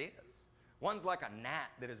 It just is. One's like a gnat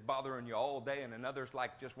that is bothering you all day, and another's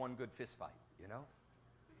like just one good fist fight, you know?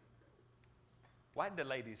 Why'd the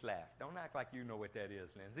ladies laugh? Don't act like you know what that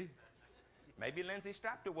is, Lindsay. Maybe Lindsay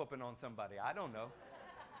strapped a whooping on somebody. I don't know.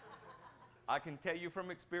 I can tell you from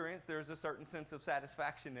experience there's a certain sense of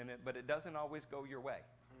satisfaction in it, but it doesn't always go your way.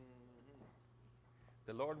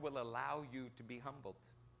 The Lord will allow you to be humbled.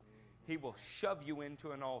 He will shove you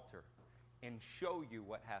into an altar and show you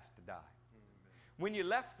what has to die. When you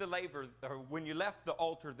left the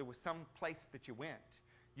altar, there was some place that you went.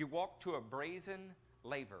 You walked to a brazen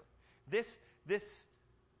laver. This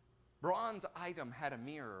bronze item had a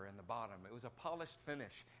mirror in the bottom. It was a polished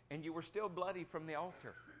finish, and you were still bloody from the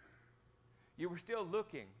altar. You were still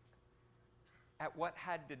looking at what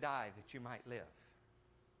had to die that you might live.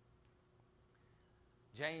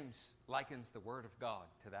 James likens the Word of God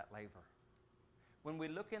to that laver. When we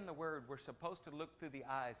look in the Word, we're supposed to look through the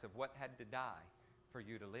eyes of what had to die for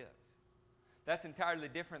you to live. That's entirely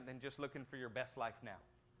different than just looking for your best life now,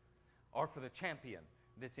 or for the champion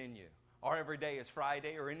that's in you, or every day is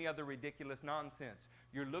Friday, or any other ridiculous nonsense.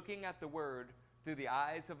 You're looking at the Word through the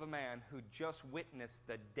eyes of a man who just witnessed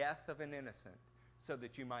the death of an innocent so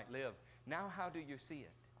that you might live. Now how do you see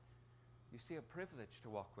it? You see a privilege to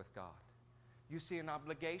walk with God. You see an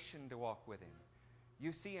obligation to walk with him.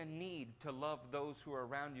 You see a need to love those who are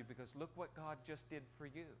around you, because look what God just did for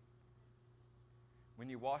you. When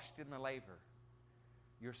you washed in the laver,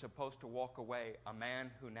 you're supposed to walk away a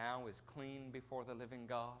man who now is clean before the living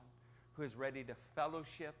God, who is ready to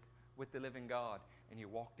fellowship with the living God, and you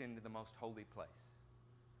walked into the most holy place.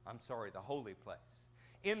 The holy place.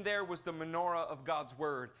 In there was the menorah of God's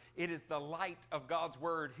Word. It is the light of God's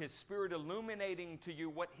Word, His Spirit illuminating to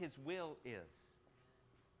you what His will is.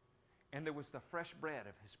 And there was the fresh bread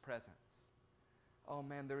of His presence. Oh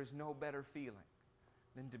man, there is no better feeling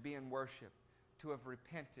than to be in worship, to have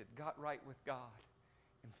repented, got right with God,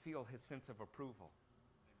 and feel His sense of approval.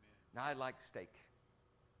 Now, I like steak.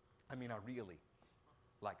 I mean, I really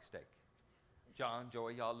like steak. John,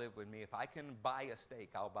 Joey, y'all live with me. If I can buy a steak,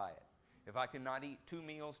 I'll buy it. If I cannot eat 2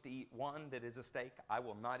 meals to eat one that is a steak, I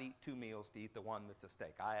will not eat 2 meals to eat the one that's a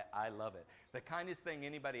steak. I love it. The kindest thing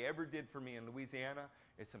anybody ever did for me in Louisiana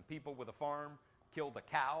is some people with a farm killed a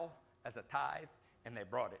cow as a tithe, and they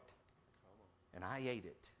brought it. And I ate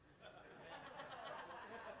it.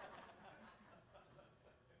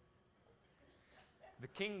 The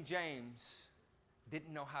King James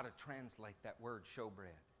didn't know how to translate that word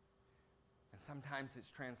showbread. And sometimes it's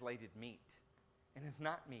translated meat. And it's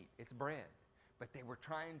not meat, it's bread. But they were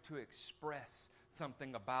trying to express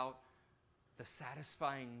something about the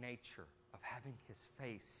satisfying nature of having His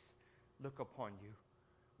face look upon you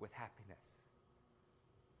with happiness.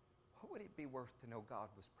 What would it be worth to know God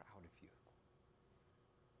was proud of you?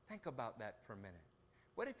 Think about that for a minute.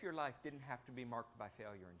 What if your life didn't have to be marked by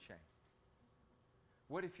failure and shame?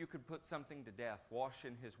 What if you could put something to death, wash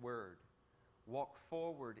in His Word, walk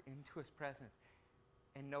forward into His presence,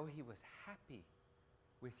 and know He was happy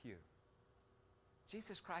with you?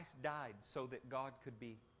 Jesus Christ died so that God could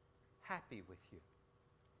be happy with you,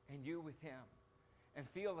 and you with Him, and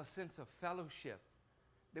feel a sense of fellowship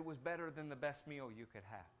that was better than the best meal you could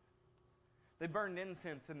have. They burned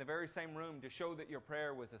incense in the very same room to show that your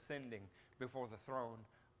prayer was ascending before the throne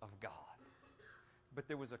of God. But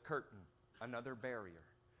there was a curtain, another barrier,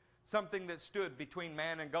 something that stood between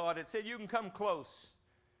man and God. It said, you can come close,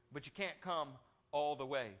 but you can't come all the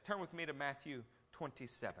way. Turn with me to Matthew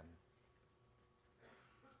 27.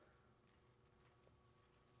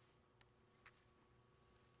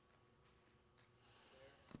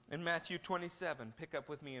 In Matthew 27, pick up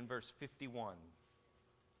with me in verse 51.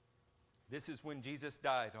 This is when Jesus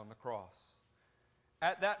died on the cross.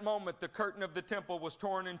 At that moment, the curtain of the temple was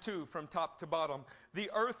torn in two from top to bottom. The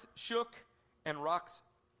earth shook and rocks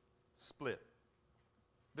split.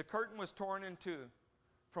 The curtain was torn in two.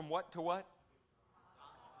 From what to what?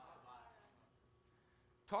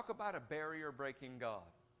 Talk about a barrier-breaking God.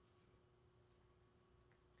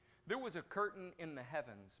 There was a curtain in the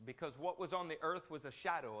heavens because what was on the earth was a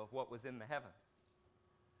shadow of what was in the heavens.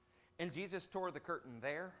 And Jesus tore the curtain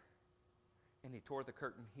there, and He tore the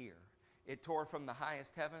curtain here. It tore from the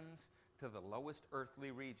highest heavens to the lowest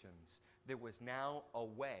earthly regions. There was now a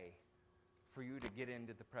way for you to get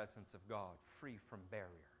into the presence of God, free from barrier.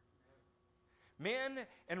 Men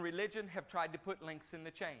and religion have tried to put links in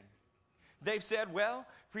the chain. They've said, well,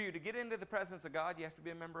 for you to get into the presence of God, you have to be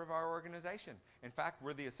a member of our organization. In fact,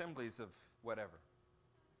 we're the assemblies of whatever.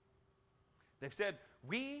 They've said,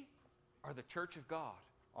 we are the church of God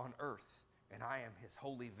on earth, and I am His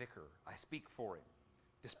holy vicar. I speak for Him,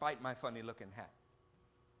 despite my funny-looking hat.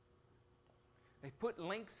 They've put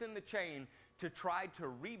links in the chain to try to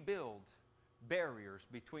rebuild barriers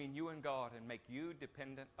between you and God and make you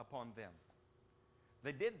dependent upon them.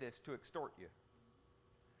 They did this to extort you.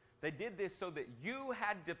 They did this so that you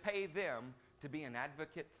had to pay them to be an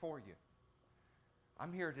advocate for you.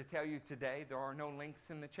 I'm here to tell you today there are no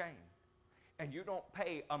links in the chain. And you don't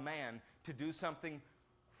pay a man to do something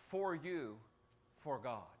for you for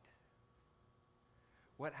God.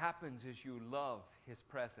 What happens is you love His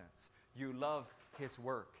presence. You love His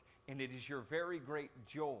work. And it is your very great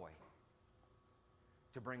joy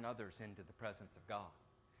to bring others into the presence of God.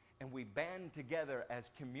 And we band together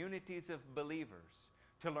as communities of believers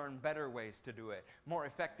to learn better ways to do it, more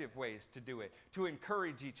effective ways to do it, to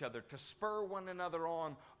encourage each other, to spur one another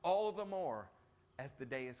on all the more as the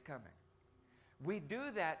day is coming. We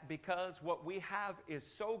do that because what we have is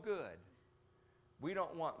so good, we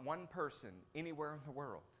don't want one person anywhere in the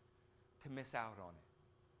world to miss out on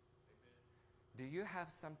it. Do you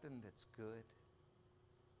have something that's good?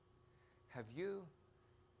 Have you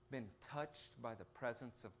been touched by the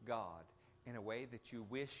presence of God in a way that you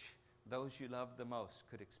wish those you love the most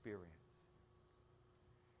could experience?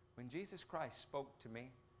 When Jesus Christ spoke to me,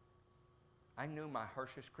 I knew my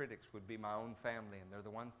harshest critics would be my own family, and they're the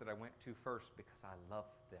ones that I went to first because I loved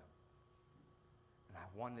them. And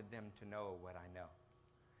I wanted them to know what I know.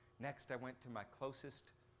 Next, I went to my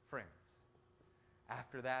closest friends.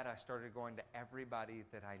 After that, I started going to everybody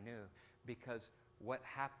that I knew because what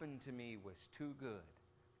happened to me was too good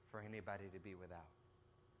for anybody to be without.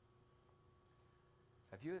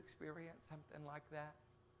 Have you experienced something like that?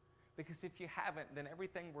 Because if you haven't, then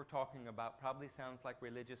everything we're talking about probably sounds like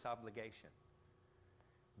religious obligation.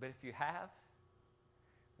 But if you have,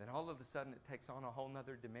 then all of a sudden it takes on a whole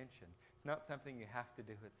nother dimension. It's not something you have to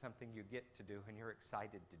do, it's something you get to do, and you're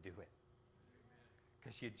excited to do it.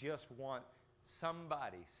 Because you just want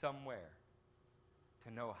somebody somewhere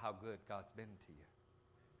to know how good God's been to you.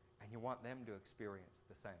 And you want them to experience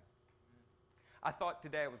the same. I thought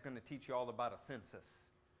today I was going to teach you all about a census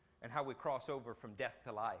and how we cross over from death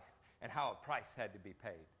to life and how a price had to be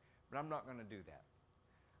paid. But I'm not going to do that.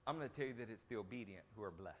 I'm going to tell you that it's the obedient who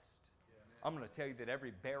are blessed. I'm going to tell you that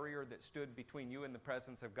every barrier that stood between you and the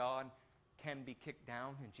presence of God can be kicked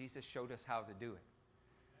down, and Jesus showed us how to do it.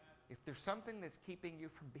 If there's something that's keeping you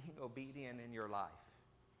from being obedient in your life,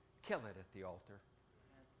 kill it at the altar.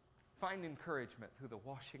 Find encouragement through the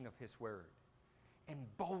washing of His Word. And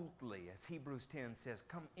boldly, as Hebrews 10 says,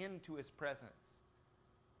 come into His presence.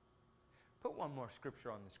 Put one more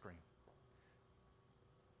scripture on the screen.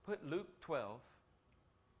 Put Luke 12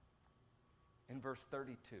 in verse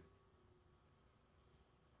 32.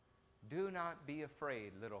 Do not be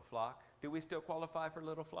afraid, little flock. Do we still qualify for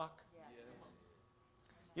little flock? Yes.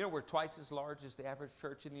 You know, we're twice as large as the average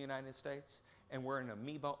church in the United States, and we're an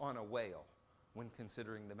amoeba on a whale when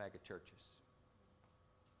considering the mega churches.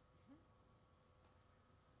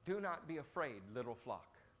 Do not be afraid, little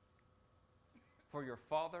flock, for your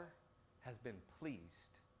Father has been pleased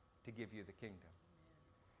to give you the kingdom.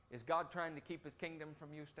 Is God trying to keep His kingdom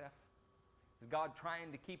from you, Steph? Is God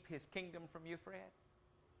trying to keep His kingdom from you, Fred?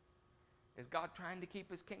 Is God trying to keep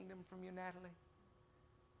His kingdom from you, Natalie?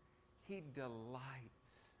 He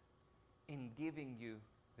delights in giving you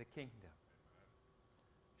the kingdom.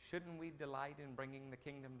 Shouldn't we delight in bringing the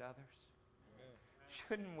kingdom to others?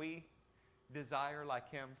 Shouldn't we desire like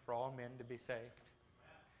Him for all men to be saved?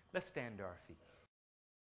 Let's stand to our feet.